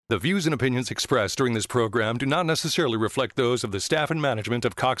The views and opinions expressed during this program do not necessarily reflect those of the staff and management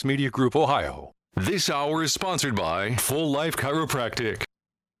of Cox Media Group, Ohio. This hour is sponsored by Full Life Chiropractic.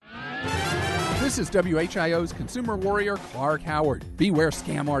 This is WHIO's consumer warrior, Clark Howard. Beware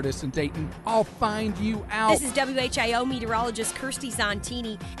scam artists in Dayton. I'll find you out. This is WHIO meteorologist Kirsty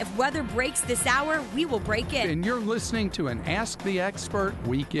Zontini. If weather breaks this hour, we will break it. And you're listening to an Ask the Expert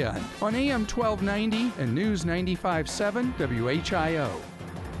weekend on AM 1290 and News 95.7 WHIO.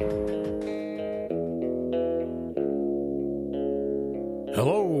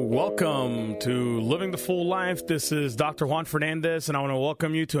 Hello, welcome to Living the Full Life. This is Dr. Juan Fernandez, and I want to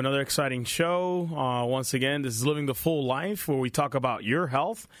welcome you to another exciting show. Once again, this is Living the Full Life, where we talk about your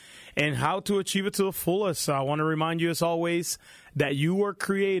health and how to achieve it to the fullest. I want to remind you, as always, that you were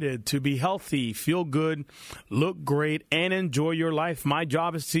created to be healthy, feel good, look great, and enjoy your life. My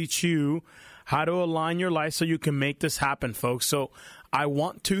job is to teach you how to align your life so you can make this happen, folks. So I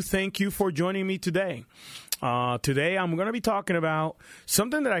want to thank you for joining me today. Today, I'm going to be talking about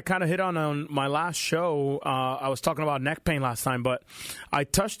something that I kind of hit on my last show. I was talking about neck pain last time, but I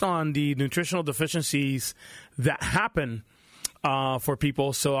touched on the nutritional deficiencies that happen for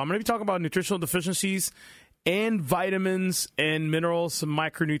people. So I'm going to be talking about nutritional deficiencies and vitamins and minerals and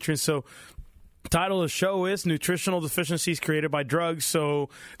micronutrients. So title of the show is Nutritional Deficiencies Created by Drugs. So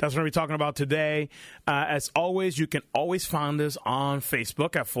that's what we're talking about today. As always, you can always find us on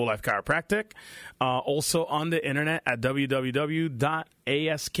Facebook at Full Life Chiropractic. Also on the internet at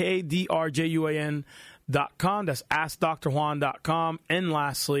www.askdrjuan.com. That's AskDrJuan.com. And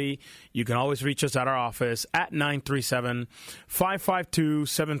lastly, you can always reach us at our office at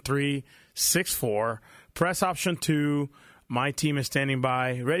 937-552-7364. Press option 2. My team is standing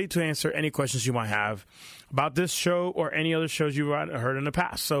by, ready to answer any questions you might have about this show or any other shows you've heard in the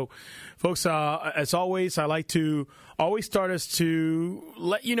past. So, folks, as always, I like to always start us to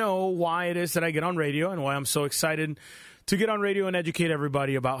let you know why it is that I get on radio and why I'm so excited to get on radio and educate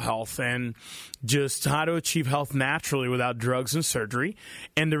everybody about health and just how to achieve health naturally without drugs and surgery.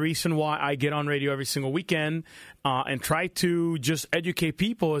 And the reason why I get on radio every single weekend and try to just educate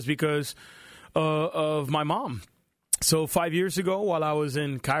people is because of my mom. So 5 years ago, while I was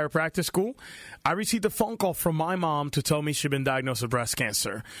in chiropractic school, I received a phone call from my mom to tell me she'd been diagnosed with breast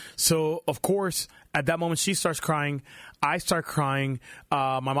cancer. So, of course, at that moment, she starts crying. I start crying.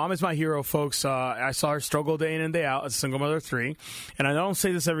 My mom is my hero, folks. I saw her struggle day in and day out as a single mother of 3. And I don't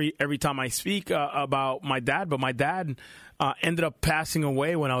say this every time I speak about my dad, but my dad ended up passing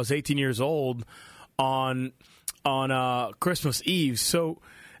away when I was 18 years old on Christmas Eve. So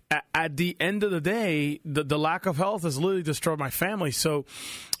at the end of the day, the lack of health has literally destroyed my family. So,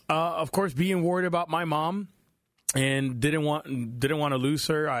 of course, being worried about my mom and didn't want to lose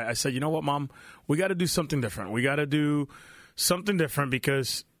her, I said, you know what, Mom, we got to do something different. We got to do something different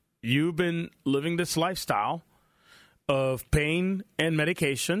because you've been living this lifestyle of pain and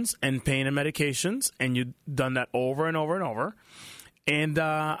medications, and you've done that over and over and over. And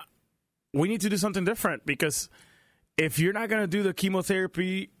we need to do something different because if you're not going to do the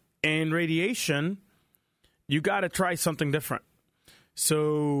chemotherapy and radiation, you got to try something different.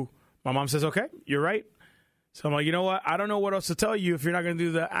 So my mom says, okay, you're right. So I'm like, you know what? I don't know what else to tell you if you're not going to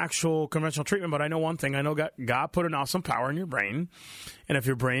do the actual conventional treatment, but I know one thing. I know God put an awesome power in your brain. And if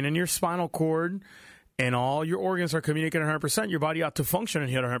your brain and your spinal cord and all your organs are communicating 100%, your body ought to function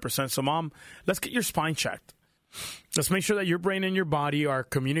and hit 100%. So, Mom, let's get your spine checked. Let's make sure that your brain and your body are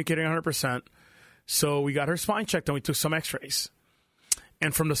communicating 100%. So we got her spine checked and we took some x-rays.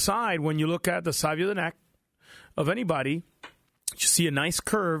 And from the side, when you look at the side of the neck of anybody, you see a nice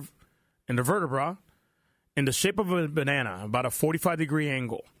curve in the vertebra in the shape of a banana, about a 45-degree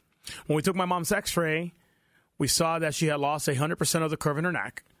angle. When we took my mom's x-ray, we saw that she had lost 100% of the curve in her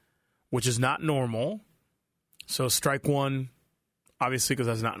neck, which is not normal. So strike one, obviously, because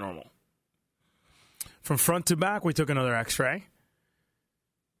that's not normal. From front to back, we took another x-ray.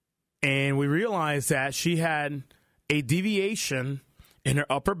 And we realized that she had a deviation in her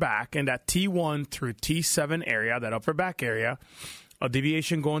upper back, in that T1 through T7 area, that upper back area, a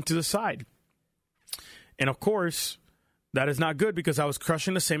deviation going to the side. And, of course, that is not good because I was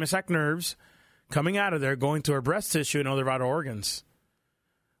crushing the same exact nerves coming out of there, going to her breast tissue and other vital organs.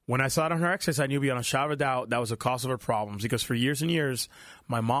 When I saw it on her x-rays, I knew beyond a shadow of a doubt that was the cause of her problems because for years and years,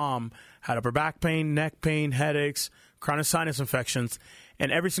 my mom had upper back pain, neck pain, headaches, chronic sinus infections,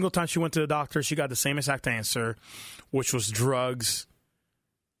 and every single time she went to the doctor, she got the same exact answer, which was drugs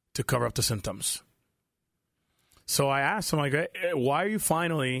to cover up the symptoms. So I asked him, like, why are you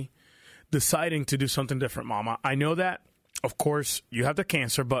finally deciding to do something different, Mama? I know that, of course, you have the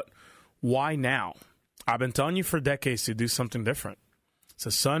cancer, but why now? I've been telling you for decades to do something different.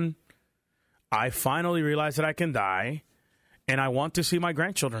 says, son, I finally realized that I can die, and I want to see my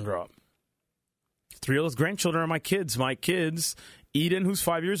grandchildren grow up. 3 of those grandchildren are my kids. My kids, Eden, who's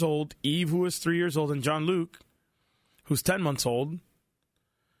 5 years old, Eve, who is 3 years old, and John Luke, who's 10 months old.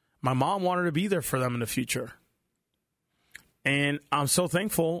 My mom wanted to be there for them in the future. And I'm so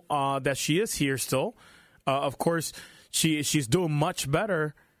thankful that she is here still. Of course, she's doing much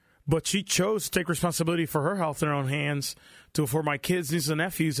better, but she chose to take responsibility for her health in her own hands for my kids, nieces, and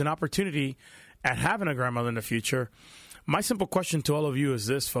nephews an opportunity at having a grandmother in the future. My simple question to all of you is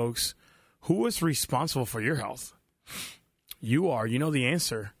this, folks. Who is responsible for your health? You are. You know the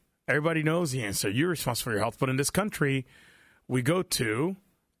answer. Everybody knows the answer. You're responsible for your health. But in this country, we go to,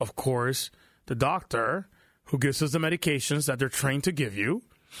 of course, the doctor who gives us the medications that they're trained to give you,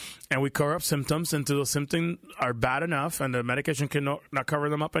 and we cover up symptoms until the symptoms are bad enough and the medication can not cover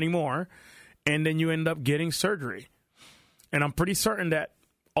them up anymore, and then you end up getting surgery. And I'm pretty certain that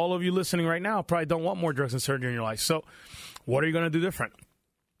all of you listening right now probably don't want more drugs and surgery in your life. So what are you going to do different?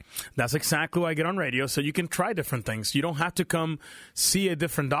 That's exactly why I get on radio, so you can try different things. You don't have to come see a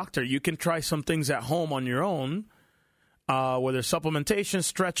different doctor. You can try some things at home on your own, whether supplementation,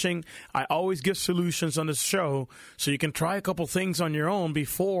 stretching. I always give solutions on this show, so you can try a couple things on your own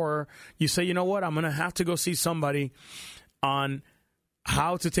before you say, you know what, I'm going to have to go see somebody on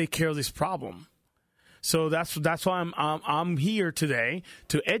how to take care of this problem. So that's why I'm here today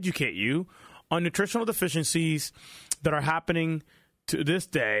to educate you on nutritional deficiencies that are happening to this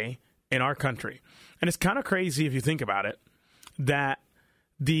day in our country. And it's kind of crazy if you think about it, that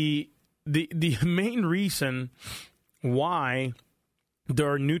the main reason why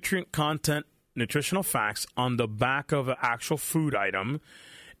there are nutrient content, nutritional facts on the back of an actual food item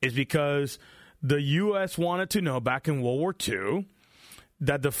is because the U.S. wanted to know back in World War II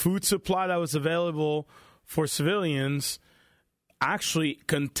that the food supply that was available for civilians actually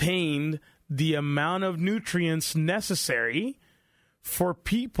contained the amount of nutrients necessary for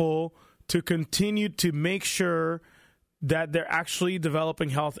people to continue to make sure that they're actually developing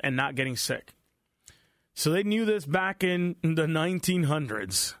health and not getting sick. So they knew this back in the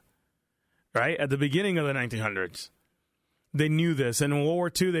 1900s, right? At the beginning of the 1900s. They knew this. And in World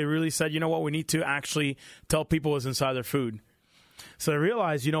War II, they really said, you know what, we need to actually tell people what's inside their food. So they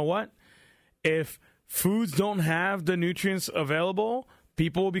realized, you know what, if foods don't have the nutrients available,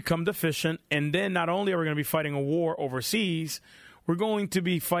 people will become deficient. And then not only are we going to be fighting a war overseas, we're going to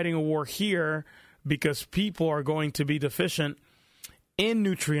be fighting a war here because people are going to be deficient in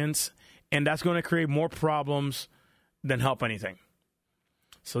nutrients, and that's going to create more problems than help anything.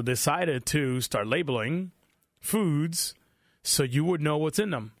 So decided to start labeling foods so you would know what's in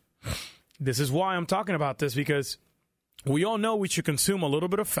them. This is why I'm talking about this, because we all know we should consume a little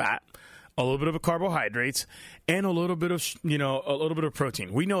bit of fat, a little bit of carbohydrates, and a little bit of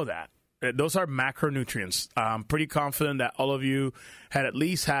protein. We know that. Those are macronutrients. I'm pretty confident that all of you had at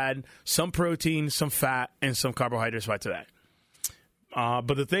least had some protein, some fat, and some carbohydrates by today.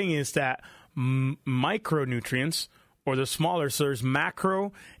 But the thing is that micronutrients, or the smaller, so there's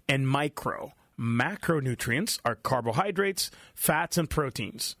macro and micro. Macronutrients are carbohydrates, fats, and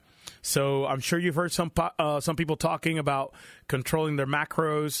proteins. So I'm sure you've heard some people talking about controlling their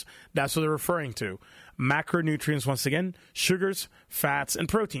macros. That's what they're referring to. Macronutrients, once again, sugars, fats, and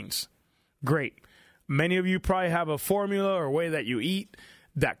proteins. Great. Many of you probably have a formula or way that you eat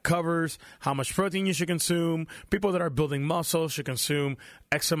that covers how much protein you should consume. People that are building muscle should consume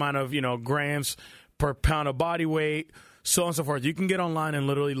X amount of, grams per pound of body weight, so on and so forth. You can get online and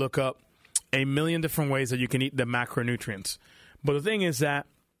literally look up a million different ways that you can eat the macronutrients. But the thing is that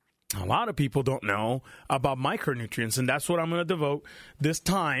a lot of people don't know about micronutrients, and that's what I'm going to devote this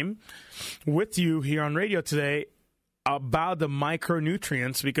time with you here on radio today about the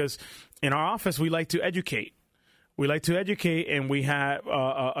micronutrients, because in our office, we like to educate. We like to educate, and we have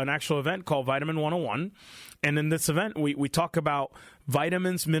an actual event called Vitamin 101. And in this event, we talk about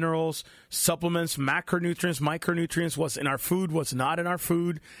vitamins, minerals, supplements, macronutrients, micronutrients, what's in our food, what's not in our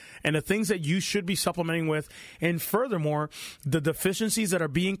food, and the things that you should be supplementing with. And furthermore, the deficiencies that are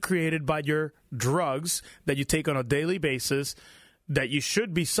being created by your drugs that you take on a daily basis that you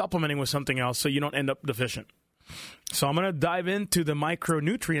should be supplementing with something else so you don't end up deficient. So I'm going to dive into the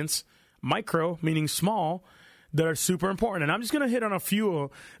micronutrients, micro meaning small, that are super important. And I'm just going to hit on a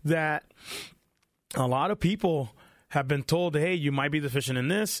few that a lot of people have been told, hey, you might be deficient in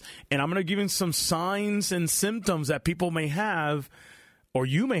this. And I'm going to give you some signs and symptoms that people may have, or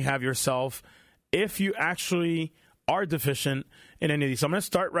you may have yourself, if you actually are deficient in any of these. So I'm going to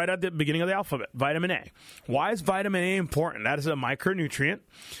start right at the beginning of the alphabet. Vitamin A. Why is vitamin A important? That is a micronutrient.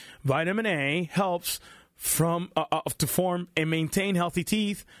 Vitamin A helps to form and maintain healthy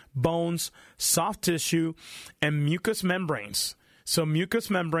teeth, bones, soft tissue, and mucous membranes. So mucous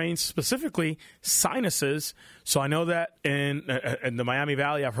membranes, specifically sinuses. So I know that in the Miami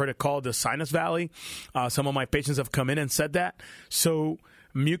Valley, I've heard it called the sinus valley. Some of my patients have come in and said that. So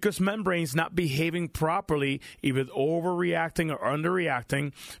mucous membranes not behaving properly, either overreacting or underreacting.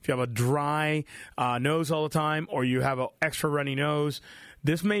 If you have a dry nose all the time, or you have an extra runny nose,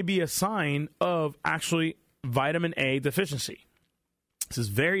 this may be a sign of actually vitamin A deficiency. This is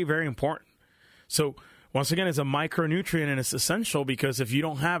very, very important. So once again, it's a micronutrient, and it's essential because if you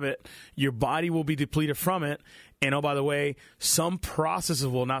don't have it, your body will be depleted from it. And oh, by the way, some processes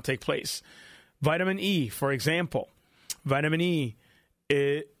will not take place. Vitamin E, for example. Vitamin E,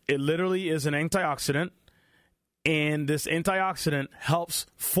 it literally is an antioxidant, and this antioxidant helps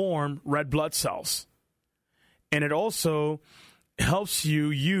form red blood cells. And it also helps you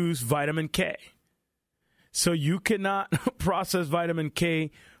use vitamin K. So you cannot process vitamin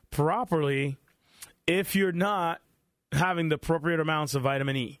K properly if you're not having the appropriate amounts of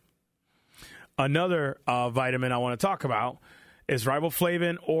vitamin E. Another vitamin I want to talk about is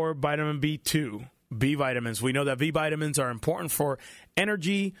riboflavin or vitamin B2, B vitamins. We know that B vitamins are important for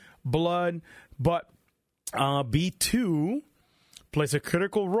energy, blood, but B2 plays a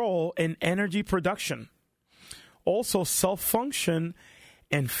critical role in energy production, also cell function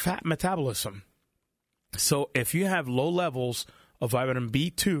and fat metabolism. So if you have low levels of vitamin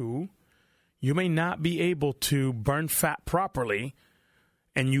B2, you may not be able to burn fat properly,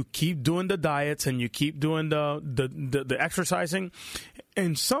 and you keep doing the diets and you keep doing the exercising,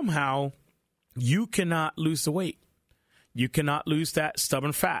 and somehow you cannot lose the weight. You cannot lose that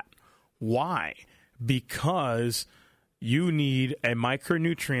stubborn fat. Why? Because you need a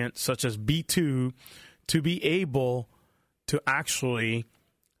micronutrient such as B2 to be able to actually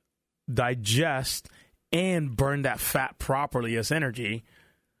digest and burn that fat properly as energy,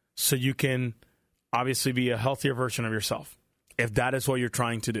 so you can obviously be a healthier version of yourself, if that is what you're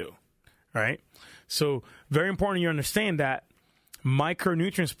trying to do, right? So very important you understand that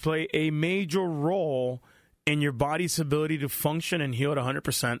micronutrients play a major role in your body's ability to function and heal at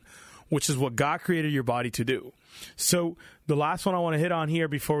 100%, which is what God created your body to do. So the last one I want to hit on here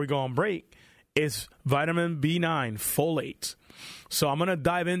before we go on break is vitamin B9, folate. So I'm going to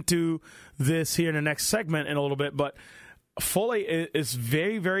dive into this here in the next segment in a little bit, but folate is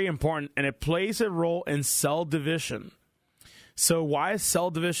very, very important, and it plays a role in cell division. So why is cell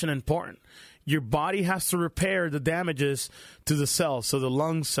division important? Your body has to repair the damages to the cells. So the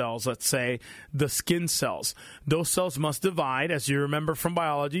lung cells, let's say, the skin cells. Those cells must divide, as you remember from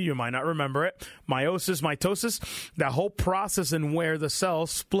biology. You might not remember it. Meiosis, mitosis, that whole process in where the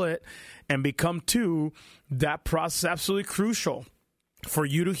cells split and become two, that process is absolutely crucial for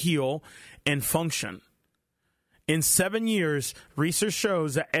you to heal and function. In 7 years, research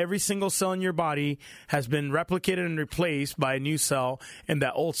shows that every single cell in your body has been replicated and replaced by a new cell in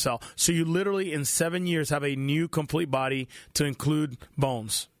that old cell. So you literally, in 7 years, have a new complete body to include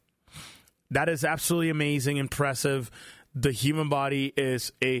bones. That is absolutely amazing, impressive. The human body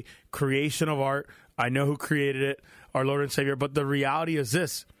is a creation of art. I know who created it, our Lord and Savior. But the reality is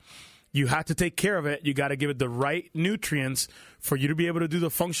this. You have to take care of it. You got to give it the right nutrients for you to be able to do the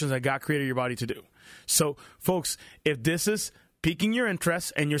functions that God created your body to do. So, folks, if this is piquing your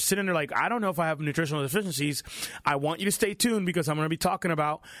interest and you're sitting there like, I don't know if I have nutritional deficiencies, I want you to stay tuned, because I'm going to be talking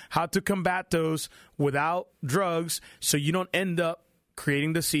about how to combat those without drugs so you don't end up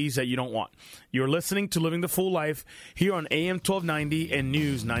creating disease that you don't want. You're listening to Living the Full Life here on AM 1290 and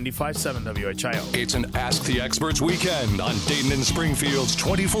News 95.7 WHIO. It's an Ask the Experts weekend on Dayton and Springfield's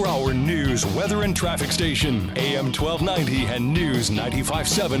 24-hour news, weather, and traffic station, AM 1290 and News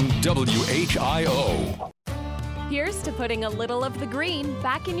 95.7 WHIO. Here's to putting a little of the green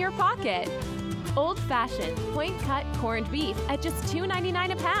back in your pocket. Old-fashioned, point-cut corned beef at just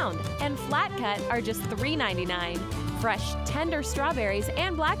 $2.99 a pound, and flat-cut are just $3.99. Fresh, tender strawberries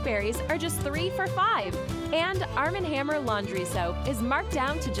and blackberries are just $3 for $5. And Arm & Hammer laundry soap is marked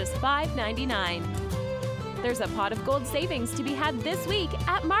down to just $5.99. There's a pot of gold savings to be had this week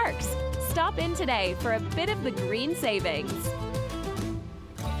at Mark's. Stop in today for a bit of the green savings.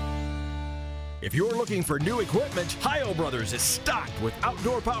 If you're looking for new equipment, Heil Brothers is stocked with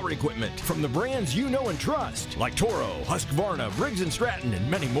outdoor power equipment from the brands you know and trust, like Toro, Husqvarna, Briggs & Stratton, and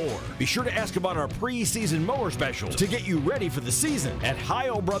many more. Be sure to ask about our pre-season mower special to get you ready for the season. At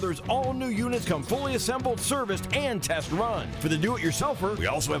Heil Brothers, all new units come fully assembled, serviced, and test run. For the do-it-yourselfer, we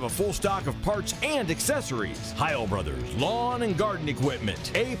also have a full stock of parts and accessories. Heil Brothers, lawn and garden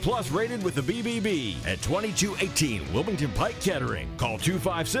equipment, A+ rated with the BBB at 2218 Wilmington Pike, Kettering. Call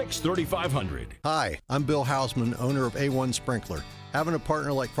 256-3500. guide. Hi, I'm Bill Hausman, owner of A1 Sprinkler. Having a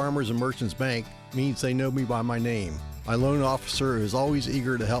partner like Farmers and Merchants Bank means they know me by my name. My loan officer is always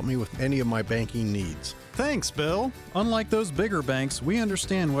eager to help me with any of my banking needs. Thanks, Bill. Unlike those bigger banks, we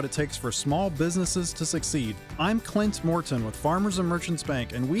understand what it takes for small businesses to succeed. I'm Clint Morton with Farmers and Merchants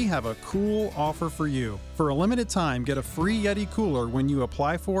Bank, and we have a cool offer for you. For a limited time, get a free Yeti cooler when you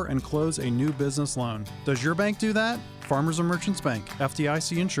apply for and close a new business loan. Does your bank do that? Farmers and Merchants Bank,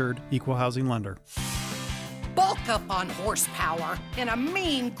 FDIC insured, equal housing lender. Bulk up on horsepower in a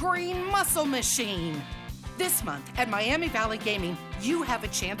mean green muscle machine. This month at Miami Valley Gaming, you have a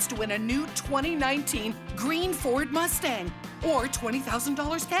chance to win a new 2019 green Ford Mustang or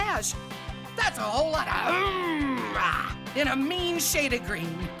 $20,000 cash. That's a whole lot of in a mean shade of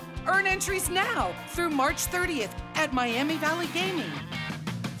green. Earn entries now through March 30th at Miami Valley Gaming.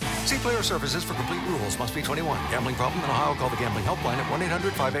 See Player Services for complete rules. Must be 21. Gambling problem in Ohio? Call the Gambling Helpline at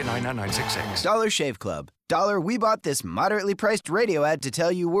 1-800-589-9966. Dollar Shave Club. Dollar, we bought this moderately priced radio ad to tell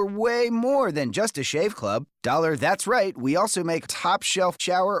you we're way more than just a shave club. Dollar, that's right. We also make top shelf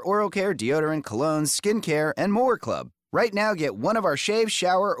shower, oral care, deodorant, colognes, skincare, and more club. Right now, get one of our shave,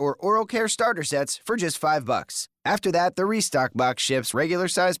 shower, or oral care starter sets for just $5. After that, the Restock Box ships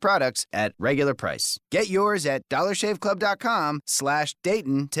regular-sized products at regular price. Get yours at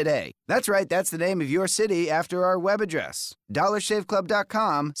dollarshaveclub.com/Dayton today. That's right, that's the name of your city after our web address.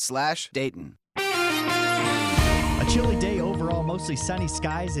 dollarshaveclub.com/Dayton. A chilly day overall, mostly sunny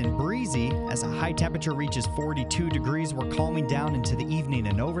skies and breezy. As a high temperature reaches 42 degrees, we're calming down into the evening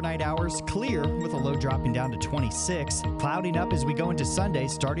and overnight hours. Clear with a low dropping down to 26. Clouding up as we go into Sunday,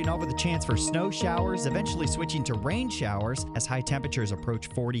 starting off with a chance for snow showers, eventually switching to rain showers as high temperatures approach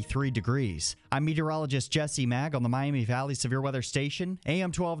 43 degrees. I'm meteorologist Jesse Mag on the Miami Valley Severe Weather Station,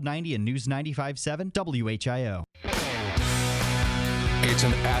 AM 1290 and News 95.7 WHIO. It's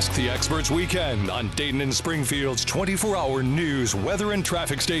an Ask the Experts weekend on Dayton and Springfield's 24-hour news, weather, and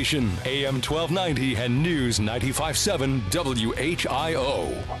traffic station, AM 1290 and News 95.7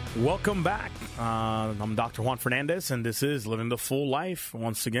 WHIO. Welcome back. I'm Dr. Juan Fernandez, and this is Living the Full Life.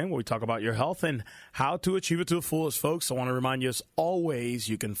 Once again, where we talk about your health and how to achieve it to the fullest, folks. I want to remind you, as always,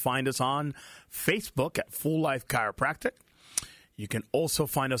 you can find us on Facebook at Full Life Chiropractic. You can also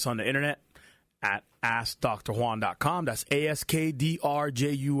find us on the internet at AskDrJuan.com. That's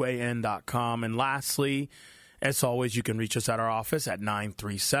AskDrJuan.com. And lastly, as always, you can reach us at our office at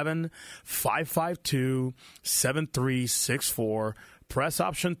 937-552-7364. Press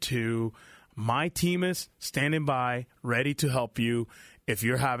option 2. My team is standing by, ready to help you if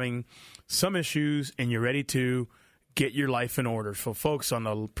you're having some issues and you're ready to get your life in order. So, folks, on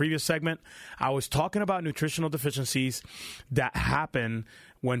the previous segment, I was talking about nutritional deficiencies that happen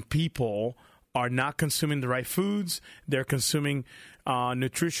when people are not consuming the right foods. They're consuming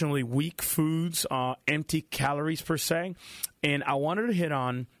nutritionally weak foods, empty calories per se. And I wanted to hit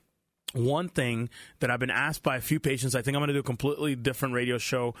on one thing that I've been asked by a few patients. I think I'm going to do a completely different radio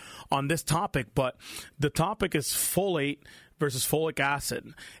show on this topic, but the topic is folate versus folic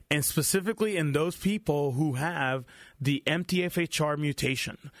acid, and specifically in those people who have the MTHFR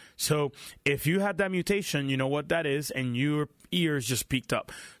mutation. So if you had that mutation, you know what that is, and your ears just peaked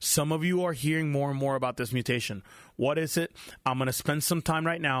up. Some of you are hearing more and more about this mutation. What is it? I'm going to spend some time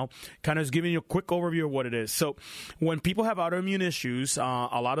right now kind of giving you a quick overview of what it is. So when people have autoimmune issues, a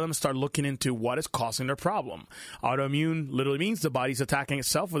lot of them start looking into what is causing their problem. Autoimmune literally means the body's attacking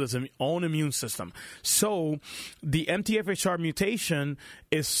itself with its own immune system. So the MTHFR mutation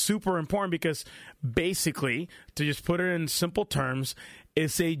is super important because basically, to just put it in simple terms,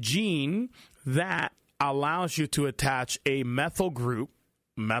 it's a gene that allows you to attach a methyl group,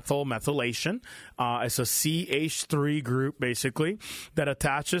 methylation. It's a CH3 group, basically, that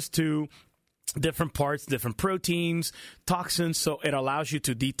attaches to different parts, different proteins, toxins. So it allows you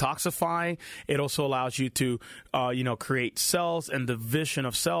to detoxify. It also allows you to, create cells and division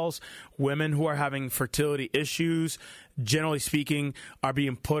of cells. Women who are having fertility issues, generally speaking, are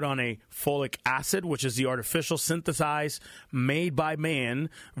being put on a folic acid, which is the artificial synthesized, made by man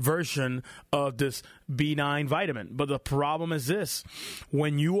version of this B9 vitamin. But the problem is this: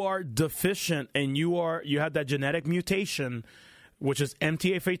 when you are deficient and you have that genetic mutation, which is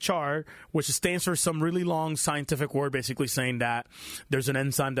MTHFR, which stands for some really long scientific word, basically saying that there's an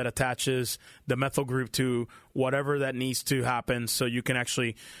enzyme that attaches the methyl group to whatever that needs to happen so you can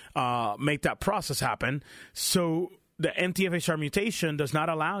actually make that process happen. So the MTHFR mutation does not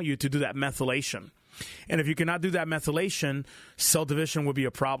allow you to do that methylation. And if you cannot do that methylation, cell division will be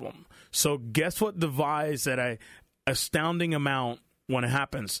a problem. So guess what divides at an astounding amount when it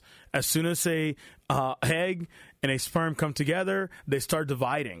happens? As soon as a egg and a sperm come together, they start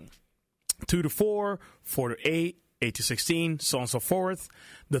dividing. 2 to 4, 4 to 8, 8 to 16, so on and so forth.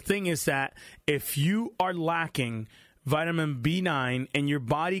 The thing is that if you are lacking vitamin B9 and your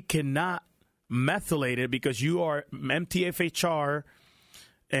body cannot methylate it because you are MTHFR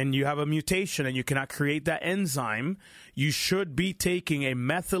and you have a mutation and you cannot create that enzyme, you should be taking a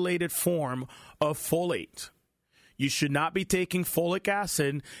methylated form of folate. You should not be taking folic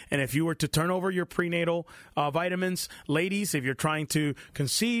acid. And if you were to turn over your prenatal vitamins, ladies, if you're trying to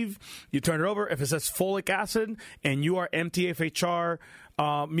conceive, you turn it over. If it says folic acid and you are MTHFR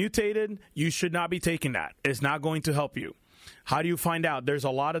mutated, you should not be taking that. It's not going to help you. How do you find out? There's a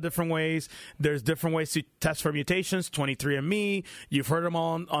lot of different ways. There's different ways to test for mutations. 23andMe, you've heard them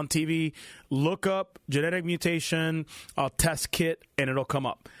all on TV. Look up genetic mutation test kit, and it'll come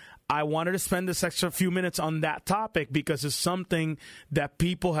up. I wanted to spend this extra few minutes on that topic because it's something that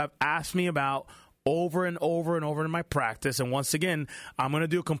people have asked me about over and over and over in my practice. And once again, I'm going to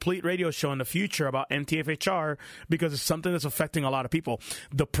do a complete radio show in the future about MTHFR because it's something that's affecting a lot of people.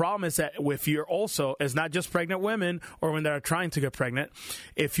 The problem is that if you're also, it's not just pregnant women or women that are trying to get pregnant.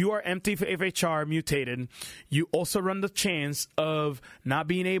 If you are MTHFR mutated, you also run the chance of not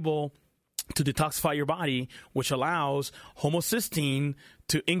being able to detoxify your body, which allows homocysteine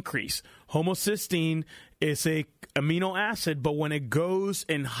to increase. Homocysteine is a amino acid, but when it goes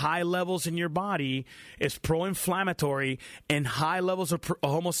in high levels in your body, it's pro-inflammatory, and high levels of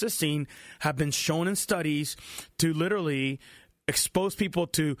homocysteine have been shown in studies to literally expose people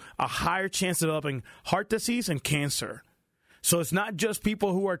to a higher chance of developing heart disease and cancer. So it's not just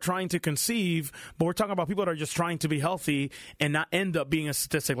people who are trying to conceive, but we're talking about people that are just trying to be healthy and not end up being a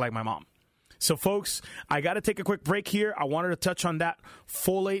statistic like my mom. So, folks, I got to take a quick break here. I wanted to touch on that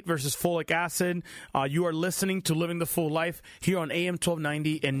folate versus folic acid. You are listening to Living the Full Life here on AM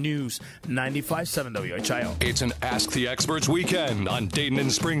 1290 and News 95.7 WHIO. It's an Ask the Experts weekend on Dayton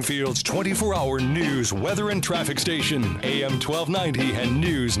and Springfield's 24-hour news, weather, and traffic station, AM 1290 and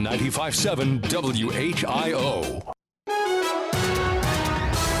News 95.7 WHIO.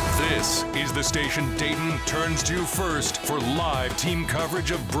 This is the station Dayton turns to first for live team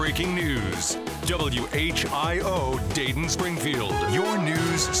coverage of breaking news. WHIO Dayton Springfield. Your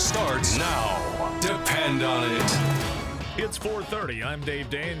news starts now. Depend on it. It's 4:30. I'm Dave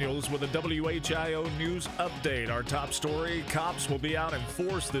Daniels with a WHIO News Update. Our top story, cops will be out in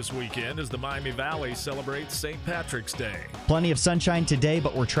force this weekend as the Miami Valley celebrates St. Patrick's Day. Plenty of sunshine today,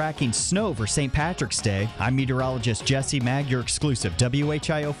 but we're tracking snow for St. Patrick's Day. I'm meteorologist Jesse Mag. Your exclusive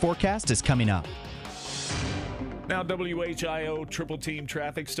WHIO forecast is coming up. Now, WHIO triple team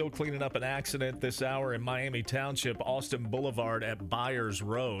traffic still cleaning up an accident this hour in Miami Township, Austin Boulevard at Byers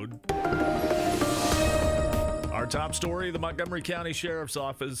Road. Our top story, the Montgomery County Sheriff's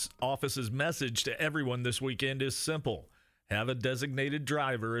Office's message to everyone this weekend is simple. Have a designated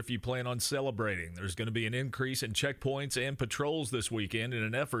driver if you plan on celebrating. There's going to be an increase in checkpoints and patrols this weekend in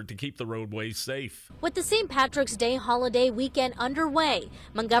an effort to keep the roadways safe. With the St. Patrick's Day holiday weekend underway,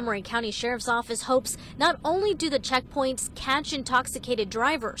 Montgomery County Sheriff's Office hopes not only do the checkpoints catch intoxicated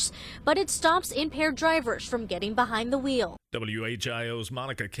drivers, but it stops impaired drivers from getting behind the wheel. WHIO's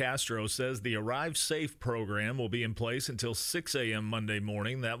Monica Castro says the Arrive Safe program will be in place until 6 a.m. Monday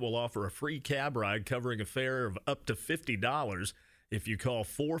morning. That will offer a free cab ride covering a fare of up to $50 if you call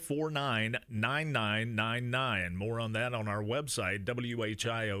 449-9999. More on that on our website,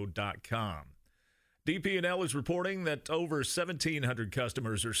 WHIO.com. DP&L is reporting that over 1,700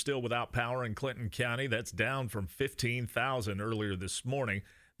 customers are still without power in Clinton County. That's down from 15,000 earlier this morning.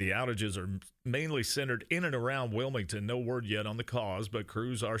 The outages are mainly centered in and around Wilmington. No word yet on the cause, but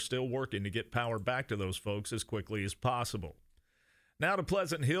crews are still working to get power back to those folks as quickly as possible. Now to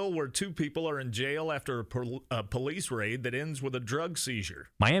Pleasant Hill, where two people are in jail after a police raid that ends with a drug seizure.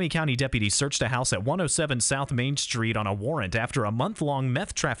 Miami County deputies searched a house at 107 South Main Street on a warrant after a month-long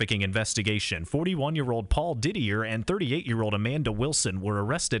meth trafficking investigation. 41-year-old Paul Didier and 38-year-old Amanda Wilson were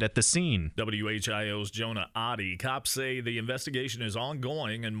arrested at the scene. WHIO's Jonah Oddie. Cops say the investigation is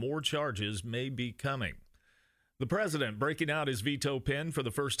ongoing and more charges may be coming. The president breaking out his veto pen for the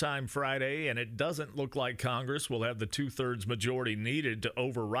first time Friday, and it doesn't look like Congress will have the two-thirds majority needed to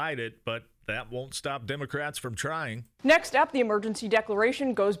override it, but that won't stop Democrats from trying. Next up, the emergency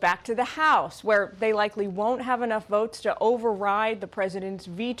declaration goes back to the House, where they likely won't have enough votes to override the president's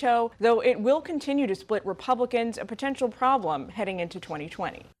veto, though it will continue to split Republicans, a potential problem heading into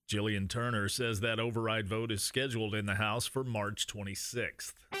 2020. Jillian Turner says that override vote is scheduled in the House for March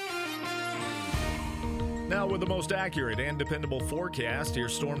 26th. Now with the most accurate and dependable forecast,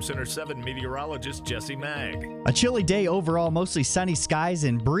 here's Storm Center 7 meteorologist Jesse Mag. A chilly day overall, mostly sunny skies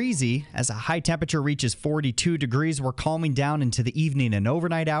and breezy. As a high temperature reaches 42 degrees, we're calming down into the evening and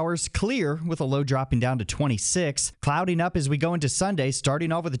overnight hours. Clear with a low dropping down to 26. Clouding up as we go into Sunday,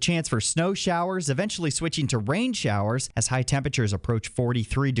 starting off with a chance for snow showers, eventually switching to rain showers as high temperatures approach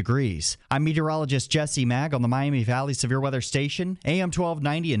 43 degrees. I'm meteorologist Jesse Mag on the Miami Valley Severe Weather Station, AM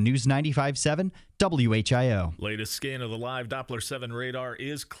 1290 and News 95.7. WHIO. Latest scan of the live Doppler 7 radar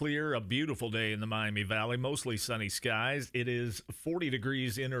is clear. A beautiful day in the Miami Valley, mostly sunny skies. It is 40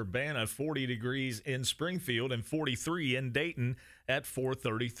 degrees in Urbana, 40 degrees in Springfield, and 43 in Dayton at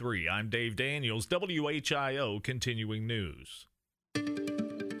 4:33. I'm Dave Daniels, WHIO Continuing News.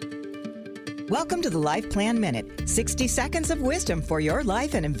 Welcome to the Life Plan Minute, 60 seconds of wisdom for your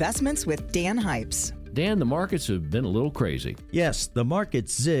life and investments with Dan Hypes. Dan, the markets have been a little crazy. Yes, the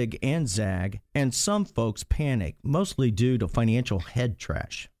markets zig and zag, and some folks panic, mostly due to financial head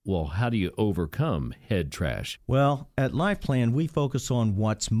trash. Well, how do you overcome head trash? Well, at LifePlan, we focus on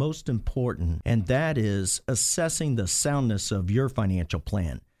what's most important, and that is assessing the soundness of your financial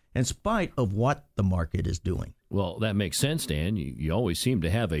plan, in spite of what the market is doing. Well, that makes sense, Dan. You always seem to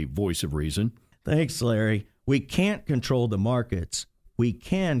have a voice of reason. Thanks, Larry. We can't control the markets. We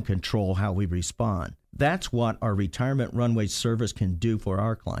can control how we respond. That's what our Retirement Runway service can do for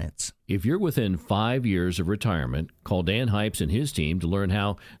our clients. If you're within 5 years of retirement, call Dan Hypes and his team to learn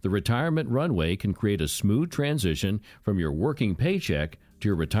how the Retirement Runway can create a smooth transition from your working paycheck to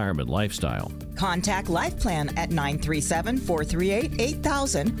your retirement lifestyle. Contact LifePlan at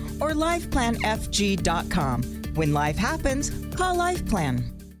 937-438-8000 or lifeplanfg.com. When life happens, call LifePlan.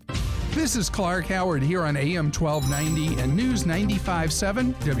 This is Clark Howard here on AM 1290 and News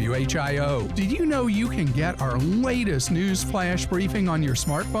 95.7 WHIO. Did you know you can get our latest news flash briefing on your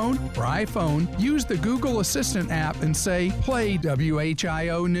smartphone or iPhone? Use the Google Assistant app and say, play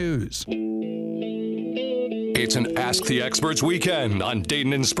WHIO News. It's an Ask the Experts weekend on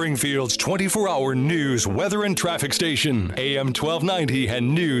Dayton and Springfield's 24-hour news, weather, and traffic station, AM 1290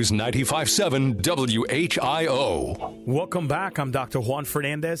 and News 95.7 WHIO. Welcome back. I'm Dr. Juan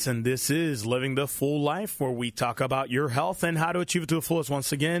Fernandez, and this is Living the Full Life, where we talk about your health and how to achieve it to the fullest.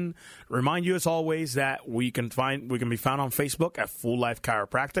 Once again, remind you as always that we can be found on Facebook at Full Life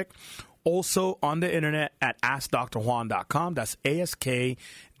Chiropractic. Also on the internet at AskDrJuan.com. That's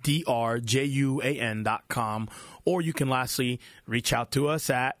AskDrJuan.com. Or you can lastly reach out to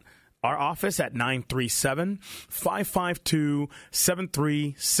us at our office at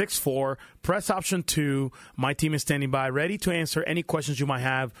 937-552-7364. Press option 2. My team is standing by, ready to answer any questions you might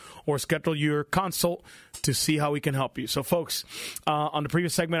have or schedule your consult to see how we can help you. So, folks, on the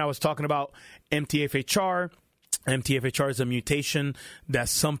previous segment, I was talking about MTHFR. MTHFR is a mutation that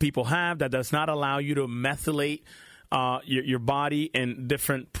some people have that does not allow you to methylate your body in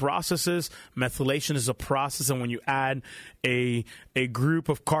different processes. Methylation is a process, and when you add a group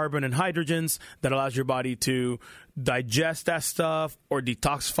of carbon and hydrogens, that allows your body to digest that stuff or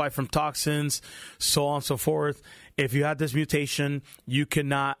detoxify from toxins, so on and so forth. If you have this mutation, you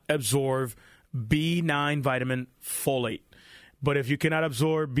cannot absorb B9 vitamin folate. But if you cannot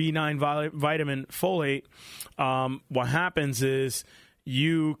absorb B9 vitamin folate, what happens is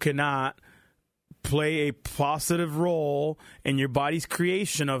you cannot play a positive role in your body's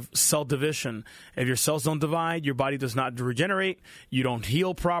creation of cell division. If your cells don't divide, your body does not regenerate, you don't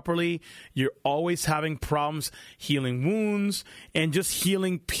heal properly, you're always having problems healing wounds and just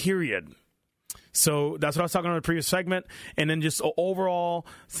healing, period. So that's what I was talking about in the previous segment. And then just overall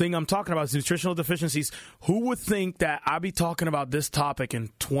thing I'm talking about is nutritional deficiencies. Who would think that I'd be talking about this topic in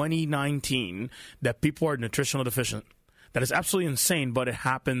 2019, that people are nutritional deficient? That is absolutely insane, but it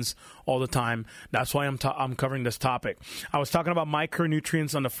happens all the time. That's why I'm covering this topic. I was talking about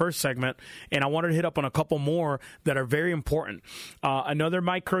micronutrients on the first segment, and I wanted to hit up on a couple more that are very important. Another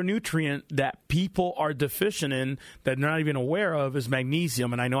micronutrient that people are deficient in that they're not even aware of is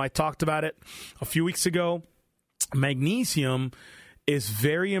magnesium. And I know I talked about it a few weeks ago. Magnesium is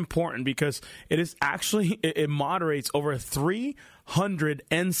very important because it is actually, it moderates over 300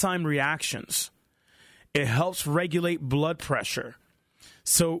 enzyme reactions. It helps regulate blood pressure.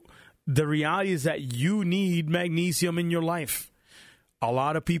 So the reality is that you need magnesium in your life. A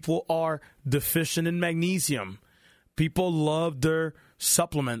lot of people are deficient in magnesium. People love their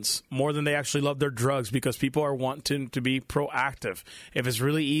supplements more than they actually love their drugs because people are wanting to be proactive. If it's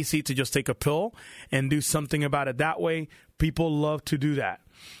really easy to just take a pill and do something about it that way, people love to do that.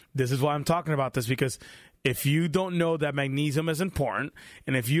 This is why I'm talking about this, because if you don't know that magnesium is important,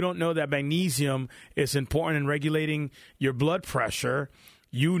 and if you don't know that magnesium is important in regulating your blood pressure,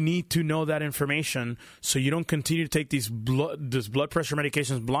 You need to know that information so you don't continue to take these blood pressure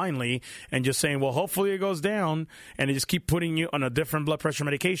medications blindly and just saying, well, hopefully it goes down, and they just keep putting you on a different blood pressure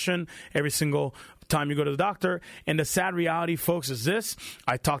medication every single time you go to the doctor. And the sad reality, folks, is this.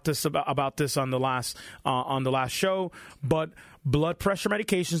 I talked about this on the last show, but blood pressure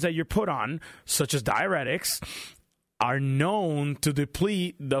medications that you're put on, such as diuretics, are known to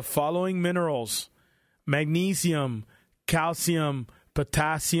deplete the following minerals: magnesium, calcium,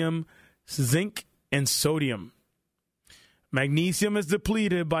 potassium, zinc, and sodium. Magnesium is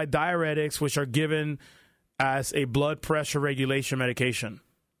depleted by diuretics, which are given as a blood pressure regulation medication.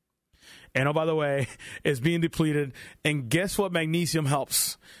 And oh, by the way, it's being depleted. And guess what magnesium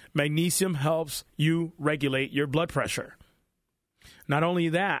helps? Magnesium helps you regulate your blood pressure. Not only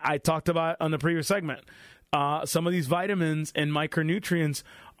that, I talked about on the previous segment, some of these vitamins and micronutrients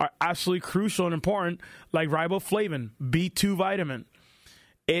are absolutely crucial and important, like riboflavin, B2 vitamin.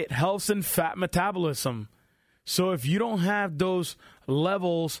 It helps in fat metabolism. So if you don't have those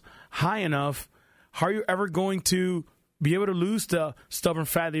levels high enough, how are you ever going to be able to lose the stubborn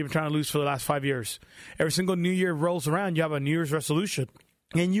fat that you've been trying to lose for the last 5 years? Every single New Year rolls around, you have a New Year's resolution,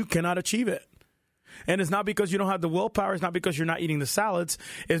 and you cannot achieve it. And it's not because you don't have the willpower. It's not because you're not eating the salads.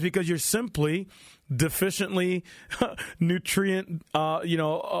 It's because you're simply deficiently nutrient,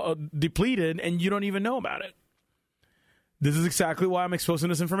 depleted, and you don't even know about it. This is exactly why I'm exposing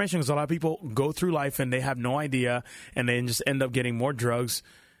this information, because a lot of people go through life and they have no idea, and they just end up getting more drugs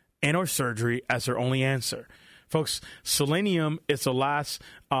and or surgery as their only answer. Folks, selenium is the last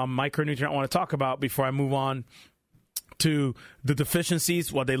micronutrient I want to talk about before I move on to the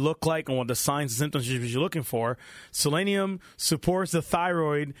deficiencies, what they look like, and what the signs and symptoms you're looking for. Selenium supports the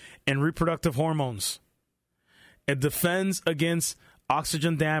thyroid and reproductive hormones. It defends against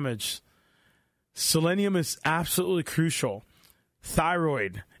oxygen damage. Selenium is absolutely crucial.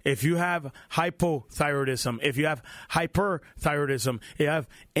 Thyroid. If you have hypothyroidism, if you have hyperthyroidism, if you have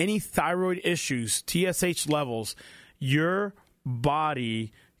any thyroid issues, TSH levels, your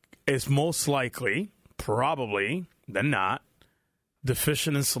body is most likely, probably, than not,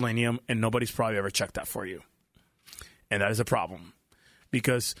 deficient in selenium, and nobody's probably ever checked that for you. And that is a problem,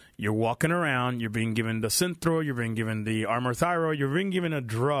 because you're walking around, you're being given the Synthroid, you're being given the Armour Thyroid, you're being given a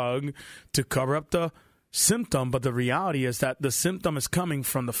drug to cover up the symptom, but the reality is that the symptom is coming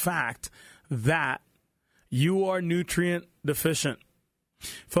from the fact that you are nutrient deficient.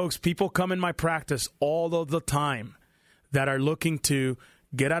 Folks, people come in my practice all of the time that are looking to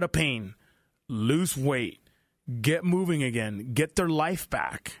get out of pain, lose weight, get moving again, get their life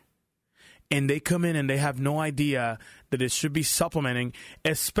back. And they come in and they have no idea that it should be supplementing,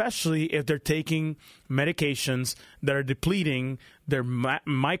 especially if they're taking medications that are depleting their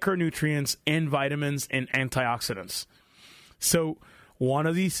micronutrients and vitamins and antioxidants. So one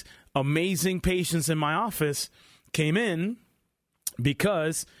of these amazing patients in my office came in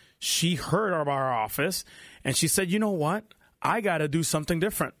because she heard of our office, and she said, you know what? I got to do something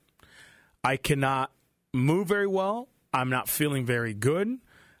different. I cannot move very well. I'm not feeling very good.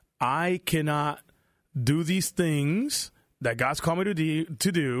 I cannot do these things that God's called me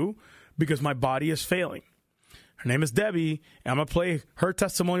to do because my body is failing. Her name is Debbie, and I'm going to play her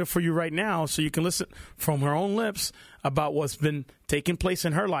testimonial for you right now so you can listen from her own lips about what's been taking place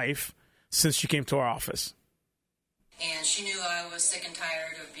in her life since she came to our office. And she knew I was sick and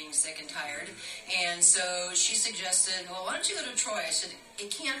tired of being sick and tired. And so she suggested, well, why don't you go to Troy? I said, it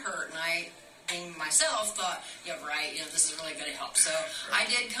can't hurt. And I, being myself, thought, yeah, right, this is really going to help. So I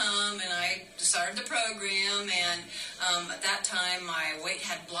did come, and I started the program, and at that time, my weight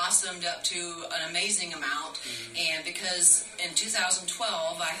had blossomed up to an amazing amount, and because in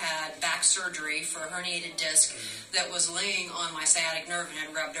 2012, I had back surgery for a herniated disc that was laying on my sciatic nerve and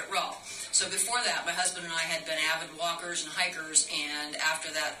had rubbed it raw. So before that, my husband and I had been avid walkers and hikers, and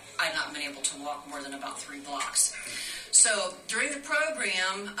after that, I had not been able to walk more than about 3 blocks. So during the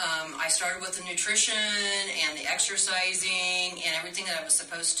program, I started with the nutrition and the exercising and everything that I was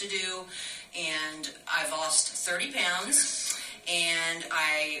supposed to do, and I've lost 30 pounds, and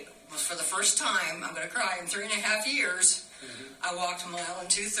I was, for the first time, I'm going to cry, in 3.5 years, I walked 1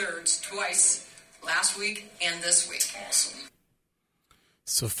 2/3 miles twice, last week and this week. Awesome.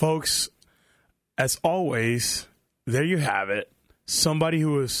 So folks, as always, there you have it. Somebody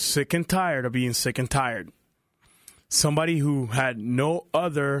who is sick and tired of being sick and tired. Somebody who had no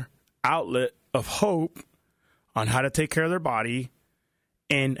other outlet of hope on how to take care of their body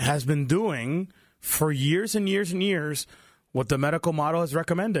and has been doing for years and years and years what the medical model has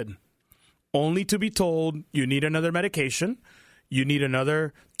recommended, only to be told you need another medication, you need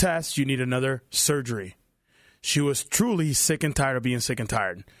another test, you need another surgery. She was truly sick and tired of being sick and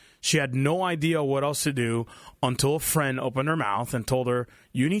tired. She had no idea what else to do until a friend opened her mouth and told her,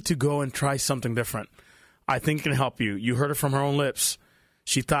 you need to go and try something different. I think it can help you. You heard it from her own lips.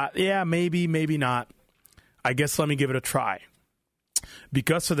 She thought, yeah, maybe, maybe not. I guess let me give it a try.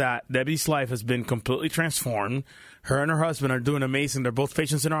 Because of that, Debbie's life has been completely transformed. Her and her husband are doing amazing. They're both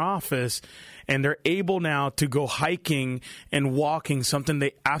patients in our office, and they're able now to go hiking and walking, something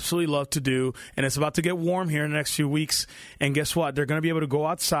they absolutely love to do. And it's about to get warm here in the next few weeks. And guess what? They're going to be able to go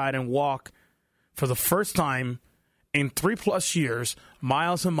outside and walk for the first time in 3+ years,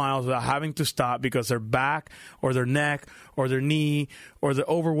 miles and miles without having to stop because their back or their neck or their knee or the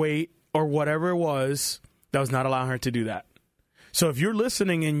overweight or whatever it was that was not allowing her to do that. So if you're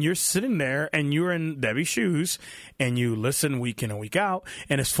listening and you're sitting there and you're in Debbie's shoes and you listen week in and week out,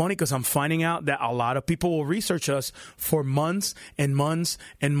 and it's funny because I'm finding out that a lot of people will research us for months and months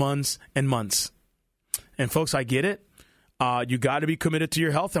and months and months. And folks, I get it. You got to be committed to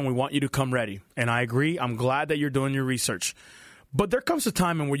your health, and we want you to come ready. And I agree. I'm glad that you're doing your research. But there comes a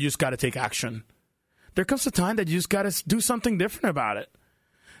time when you just got to take action. There comes a time that you just got to do something different about it.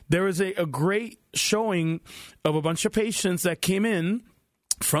 There was a great showing of a bunch of patients that came in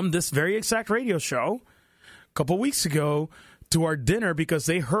from this very exact radio show a couple weeks ago to our dinner because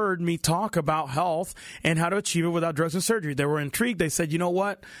they heard me talk about health and how to achieve it without drugs and surgery. They were intrigued. They said, you know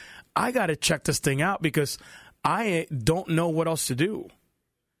what? I got to check this thing out because I don't know what else to do.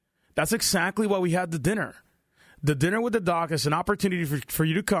 That's exactly why we had the dinner. The dinner with the doc is an opportunity for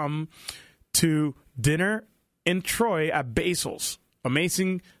you to come to dinner in Troy at Basil's.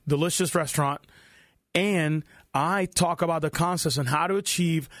 Amazing, delicious restaurant. And I talk about the concepts and how to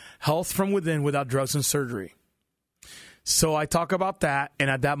achieve health from within without drugs and surgery. So I talk about that. And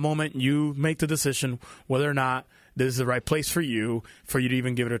at that moment, you make the decision whether or not this is the right place for you to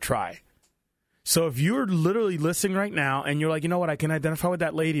even give it a try. So if you're literally listening right now and you're like, you know what, I can identify with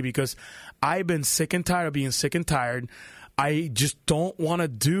that lady because I've been sick and tired of being sick and tired. I just don't want to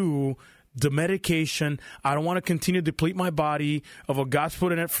do the medication. I don't want to continue to deplete my body of what God's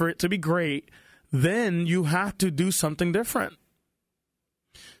put in it for it to be great. Then you have to do something different.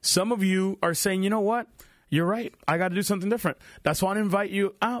 Some of you are saying, you know what? You're right. I got to do something different. That's why I invite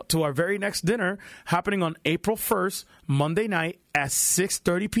you out to our very next dinner happening on April 1st, Monday night at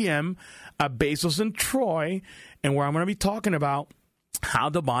 6:30 p.m. at Basil's in Troy, and where I'm going to be talking about how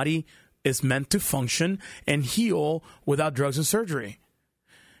the body is meant to function and heal without drugs and surgery.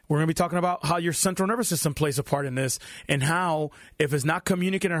 We're going to be talking about how your central nervous system plays a part in this and how if it's not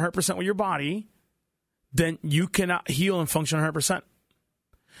communicating 100% with your body, then you cannot heal and function 100%.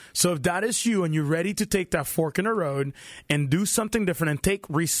 So if that is you and you're ready to take that fork in the road and do something different and take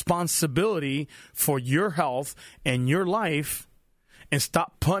responsibility for your health and your life and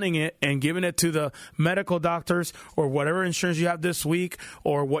stop punting it and giving it to the medical doctors or whatever insurance you have this week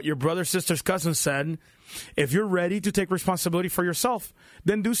or what your brother, sister's cousin said, if you're ready to take responsibility for yourself,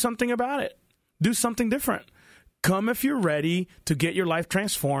 then do something about it. Do something different. Come if you're ready to get your life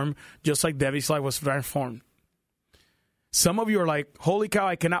transformed, just like Debbie's life was transformed. Some of you are like, holy cow,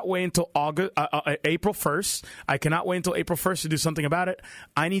 I cannot wait until April 1st. I cannot wait until April 1st to do something about it.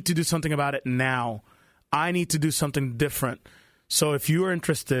 I need to do something about it now. I need to do something different. So if you are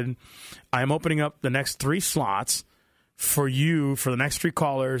interested, I'm opening up the next 3 slots for you, for the next 3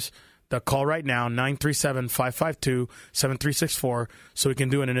 callers that call right now, 937-552-7364, so we can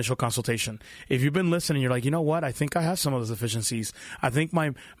do an initial consultation. If you've been listening, you're like, you know what? I think I have some of those deficiencies. I think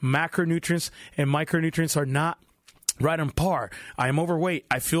my macronutrients and micronutrients are not right on par. I am overweight.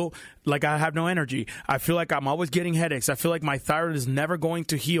 I feel like I have no energy. I feel like I'm always getting headaches. I feel like my thyroid is never going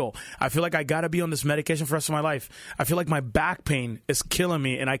to heal. I feel like I got to be on this medication for the rest of my life. I feel like my back pain is killing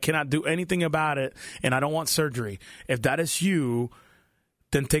me and I cannot do anything about it and I don't want surgery. If that is you,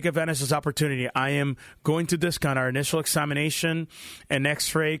 then take advantage of this opportunity. I am going to discount our initial examination and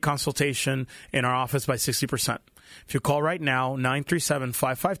x-ray consultation in our office by 60%. If you call right now,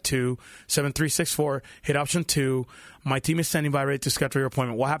 937-552-7364, hit option 2. My team is standing by ready to schedule your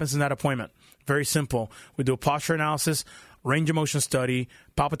appointment. What happens in that appointment? Very simple. We do a posture analysis, range of motion study,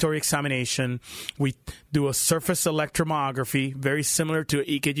 palpatory examination. We do a surface electromyography, very similar to an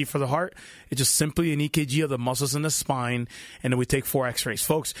EKG for the heart. It's just simply an EKG of the muscles in the spine, and then we take 4 x-rays.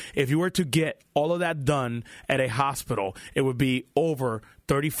 Folks, if you were to get all of that done at a hospital, it would be over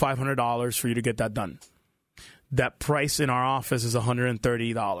 $3,500 for you to get that done. That price in our office is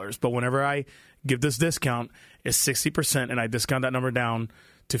 $130. But whenever I give this discount, it's 60%, and I discount that number down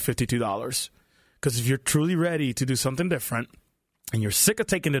to $52. Because if you're truly ready to do something different, and you're sick of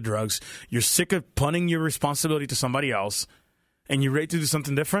taking the drugs, you're sick of punting your responsibility to somebody else, and you're ready to do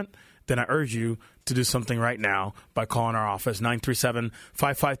something different, then I urge you to do something right now by calling our office,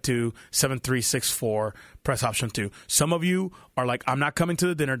 937-552-7364, press option 2. Some of you are like, I'm not coming to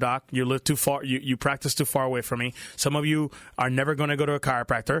the dinner, doc. You live too far. You practice too far away from me. Some of you are never going to go to a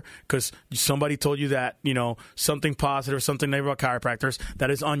chiropractor because somebody told you that, something positive, something negative about chiropractors.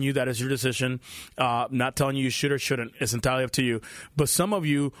 That is on you. That is your decision. Not telling you should or shouldn't. It's entirely up to you. But some of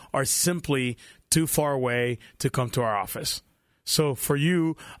you are simply too far away to come to our office. So for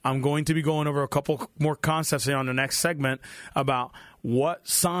you, I'm going to be going over a couple more concepts on the next segment about what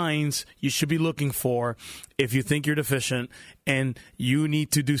signs you should be looking for if you think you're deficient, and you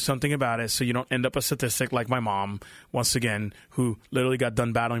need to do something about it so you don't end up a statistic like my mom, once again, who literally got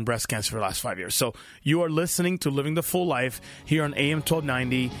done battling breast cancer for the last 5 years. So you are listening to Living the Full Life here on AM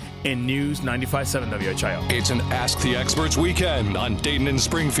 1290 and News 95.7 WHIO. It's an Ask the Experts weekend on Dayton and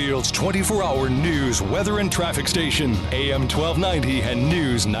Springfield's 24-hour news, weather, and traffic station, AM 1290 and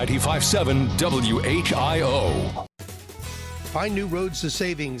News 95.7 WHIO. Find new roads to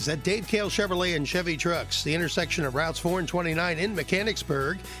savings at Dave Cale Chevrolet and Chevy Trucks. The intersection of Routes 4 and 29 in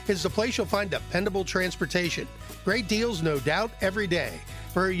Mechanicsburg is the place you'll find dependable transportation. Great deals, no doubt, every day.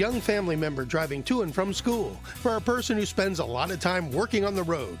 For a young family member driving to and from school, for a person who spends a lot of time working on the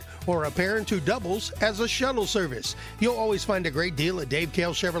road, or a parent who doubles as a shuttle service, you'll always find a great deal at Dave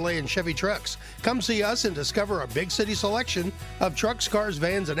Cale Chevrolet and Chevy Trucks. Come see us and discover a big city selection of trucks, cars,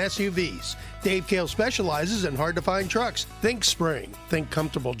 vans, and SUVs. Dave Cale specializes in hard-to-find trucks. Think spring. Think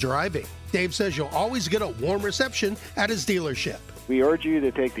comfortable driving. Dave says you'll always get a warm reception at his dealership. We urge you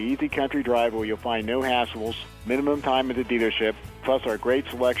to take the easy country drive where you'll find no hassles, minimum time at the dealership, plus our great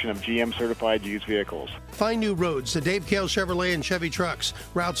selection of GM-certified used vehicles. Find new roads to Dave Cale Chevrolet and Chevy Trucks,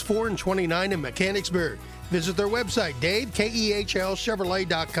 Routes 4 and 29 in Mechanicsburg. Visit their website,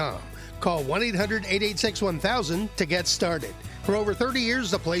 DaveKehlChevrolet.com. Call 1-800-886-1000 to get started. For over 30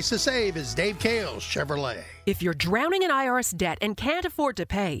 years, the place to save is Dave Cale Chevrolet. If you're drowning in IRS debt and can't afford to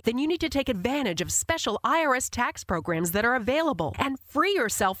pay, then you need to take advantage of special IRS tax programs that are available and free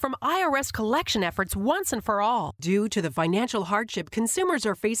yourself from IRS collection efforts once and for all. Due to the financial hardship consumers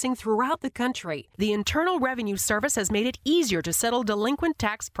are facing throughout the country, the Internal Revenue Service has made it easier to settle delinquent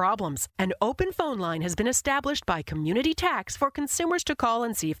tax problems. An open phone line has been established by Community Tax for consumers to call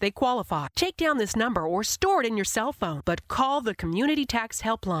and see if they qualify. Take down this number or store it in your cell phone, but call the Community Tax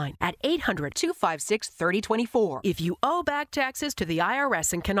Helpline at 800-256-3024. If you owe back taxes to the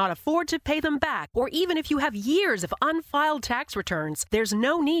IRS and cannot afford to pay them back, or even if you have years of unfiled tax returns, there's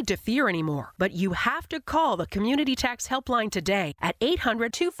no need to fear anymore. But you have to call the Community Tax Helpline today at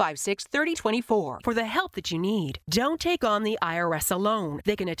 800-256-3024 for the help that you need. Don't take on the IRS alone.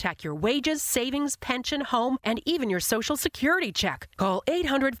 They can attack your wages, savings, pension, home, and even your Social Security check. Call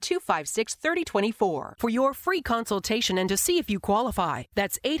 800-256-3024 for your free consultation and to see if you qualify.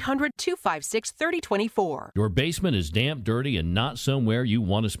 That's 800-256-3024. Your basement is damp, dirty, and not somewhere you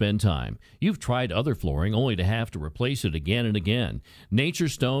want to spend time. You've tried other flooring only to have to replace it again and again. Nature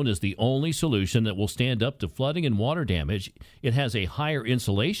Stone is the only solution that will stand up to flooding and water damage. It has a higher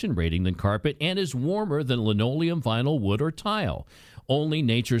insulation rating than carpet and is warmer than linoleum, vinyl, wood, or tile. Only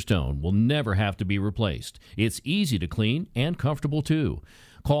Nature Stone will never have to be replaced. It's easy to clean and comfortable, too.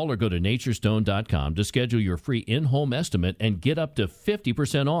 Call or go to naturestone.com to schedule your free in-home estimate and get up to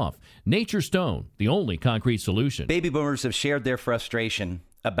 50% off. Nature Stone, the only concrete solution. Baby boomers have shared their frustration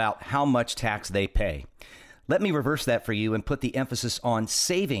about how much tax they pay. Let me reverse that for you and put the emphasis on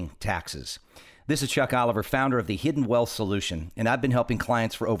saving taxes. This is Chuck Oliver, founder of the Hidden Wealth Solution, and I've been helping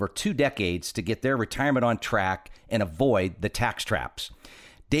clients for over 2 decades to get their retirement on track and avoid the tax traps.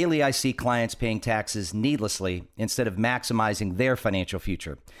 Daily, I see clients paying taxes needlessly instead of maximizing their financial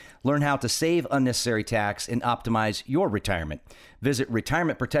future. Learn how to save unnecessary tax and optimize your retirement. Visit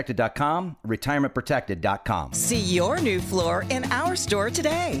retirementprotected.com, retirementprotected.com. See your new floor in our store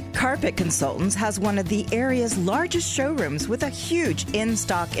today. Carpet Consultants has one of the area's largest showrooms with a huge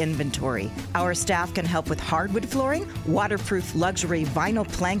in-stock inventory. Our staff can help with hardwood flooring, waterproof luxury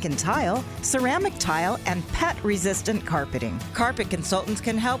vinyl plank and tile, ceramic tile, and pet-resistant carpeting. Carpet Consultants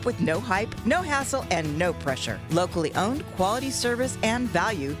can help with no hype, no hassle, and no pressure. Locally owned, quality service, and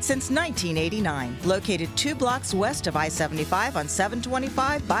value since 1989. Located 2 blocks west of I-75 on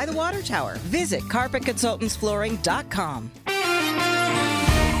 725 by the Water Tower. Visit carpetconsultantsflooring.com.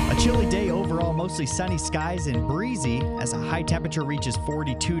 A chilly day overall, mostly sunny skies and breezy. As a high temperature reaches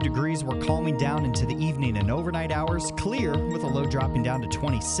 42 degrees, we're calming down into the evening and overnight hours. Clear with a low dropping down to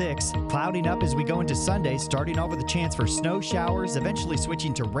 26. Clouding up as we go into Sunday, starting off with a chance for snow showers, eventually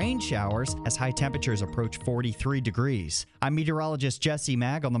switching to rain showers as high temperatures approach 43 degrees. I'm meteorologist Jesse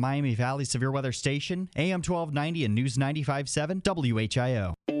Mag on the Miami Valley Severe Weather Station, AM 1290 and News 95.7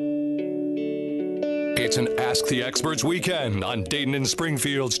 WHIO. It's an Ask the Experts weekend on Dayton and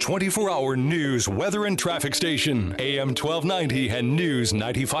Springfield's 24-hour news, weather, and traffic station, AM 1290 and News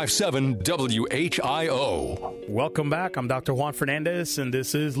 95.7 WHIO. Welcome back. I'm Dr. Juan Fernandez, and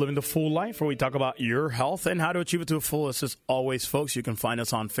this is Living the Full Life, where we talk about your health and how to achieve it to the fullest. As always, folks, you can find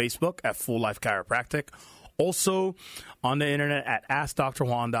us on Facebook at Full Life Chiropractic. Also on the internet at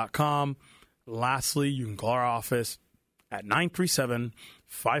AskDrJuan.com. Lastly, you can call our office at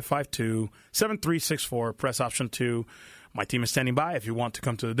 937-552-7364. Press option 2. My team is standing by if you want to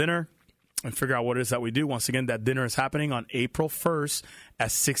come to the dinner and figure out what it is that we do. Once again, that dinner is happening on April 1st at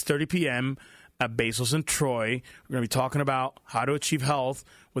 6:30 p.m. at Basil's in Troy. We're going to be talking about how to achieve health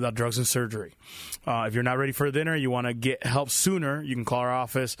without drugs and surgery. If you're not ready for a dinner, you want to get help sooner, you can call our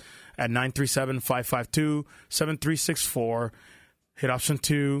office at 937-552-7364. Hit option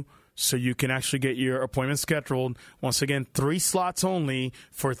 2 so you can actually get your appointment scheduled. Once again, 3 slots only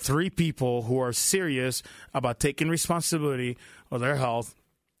for 3 people who are serious about taking responsibility of their health.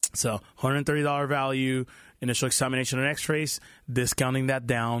 So $130 value, initial examination and x-rays, discounting that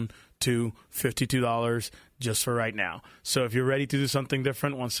down to $52 just for right now. So if you're ready to do something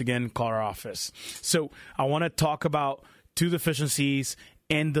different, once again, call our office. So I want to talk about 2 deficiencies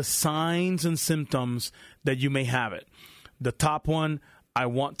and the signs and symptoms that you may have it. The top one I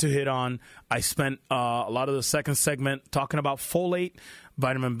want to hit on, I spent a lot of the second segment talking about folate,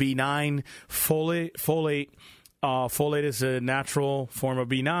 vitamin B9. Folate is a natural form of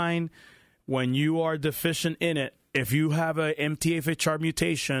B9. When you are deficient in it, if you have a MTHFR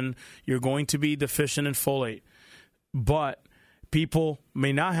mutation, you're going to be deficient in folate. But people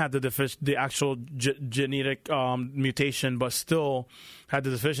may not have the actual genetic mutation, but still have the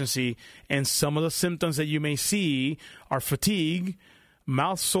deficiency. And some of the symptoms that you may see are fatigue,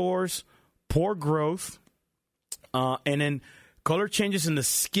 mouth sores, poor growth, and then color changes in the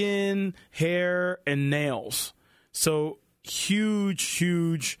skin, hair, and nails. So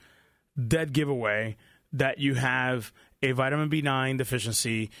huge dead giveaway that you have a vitamin B9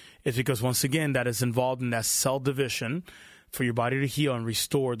 deficiency is because, once again, that is involved in that cell division for your body to heal and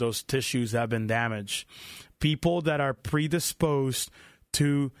restore those tissues that have been damaged. People that are predisposed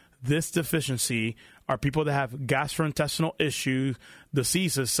to this deficiency are people that have gastrointestinal issues,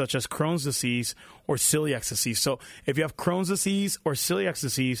 diseases such as Crohn's disease or celiac disease. So if you have Crohn's disease or celiac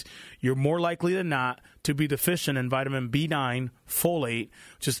disease, you're more likely than not to be deficient in vitamin B9, folate,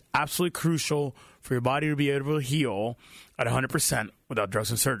 which is absolutely crucial for your body to be able to heal at 100% without drugs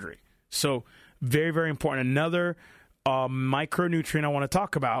and surgery. So very, very important. Another micronutrient I want to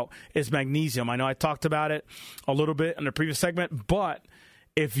talk about is magnesium. I know I talked about it a little bit in the previous segment, but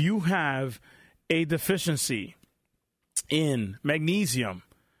if you have a deficiency in magnesium,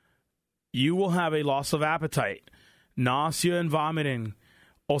 you will have a loss of appetite, nausea and vomiting,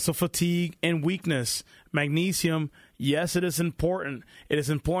 also fatigue and weakness. Magnesium, yes, it is important. It is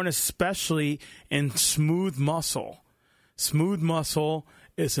important especially in smooth muscle. Smooth muscle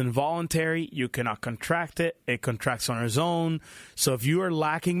is involuntary. You cannot contract it. It contracts on its own. So if you are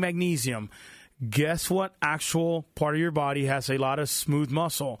lacking magnesium, guess what actual part of your body has a lot of smooth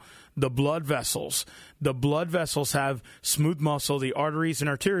muscle? The blood vessels. The blood vessels have smooth muscle, the arteries and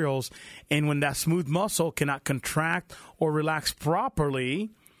arterioles, and when that smooth muscle cannot contract or relax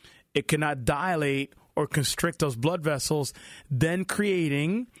properly, it cannot dilate or constrict those blood vessels, then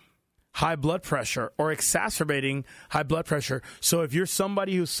creating high blood pressure or exacerbating high blood pressure. So if you're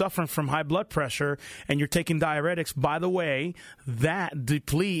somebody who's suffering from high blood pressure and you're taking diuretics, by the way, that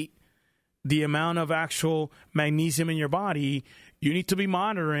deplete the amount of actual magnesium in your body. You need to be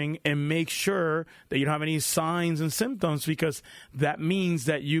monitoring and make sure that you don't have any signs and symptoms, because that means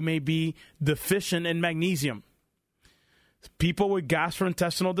that you may be deficient in magnesium. People with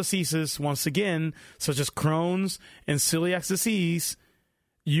gastrointestinal diseases, once again, such as Crohn's and celiac disease,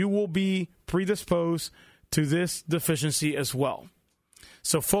 you will be predisposed to this deficiency as well.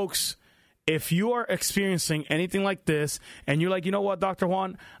 So, folks, if you are experiencing anything like this and you're like, you know what, Dr.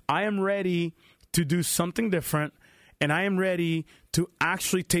 Juan, I am ready to do something different, and I am ready to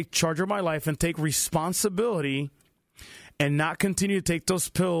actually take charge of my life and take responsibility and not continue to take those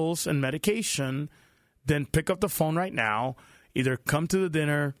pills and medication, then pick up the phone right now. Either come to the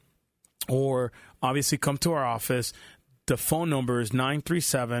dinner or obviously come to our office. The phone number is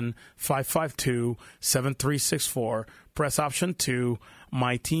 937-552-7364. Press option 2.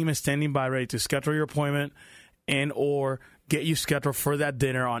 My team is standing by ready to schedule your appointment and or get you scheduled for that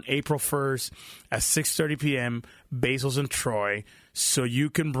dinner on April 1st at 6:30 p.m. Basil's in Troy. so you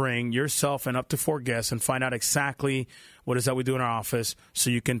can bring yourself and up to 4 guests and find out exactly what is that we do in our office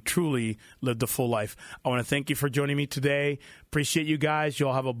so you can truly live the full life. I want to thank you for joining me today. Appreciate you guys. You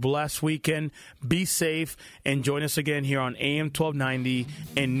all have a blessed weekend. Be safe and join us again here on AM 1290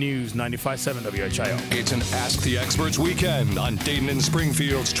 and News 95.7 WHIO. It's an Ask the Experts weekend on Dayton and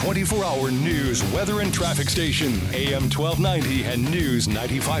Springfield's 24-hour news, weather, and traffic station, AM 1290 and News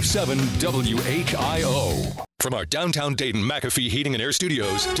 95.7 WHIO. From our downtown Dayton McAfee Heating and Air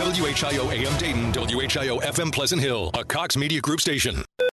Studios, WHIO AM Dayton, WHIO FM Pleasant Hill, a Cox Media Group station.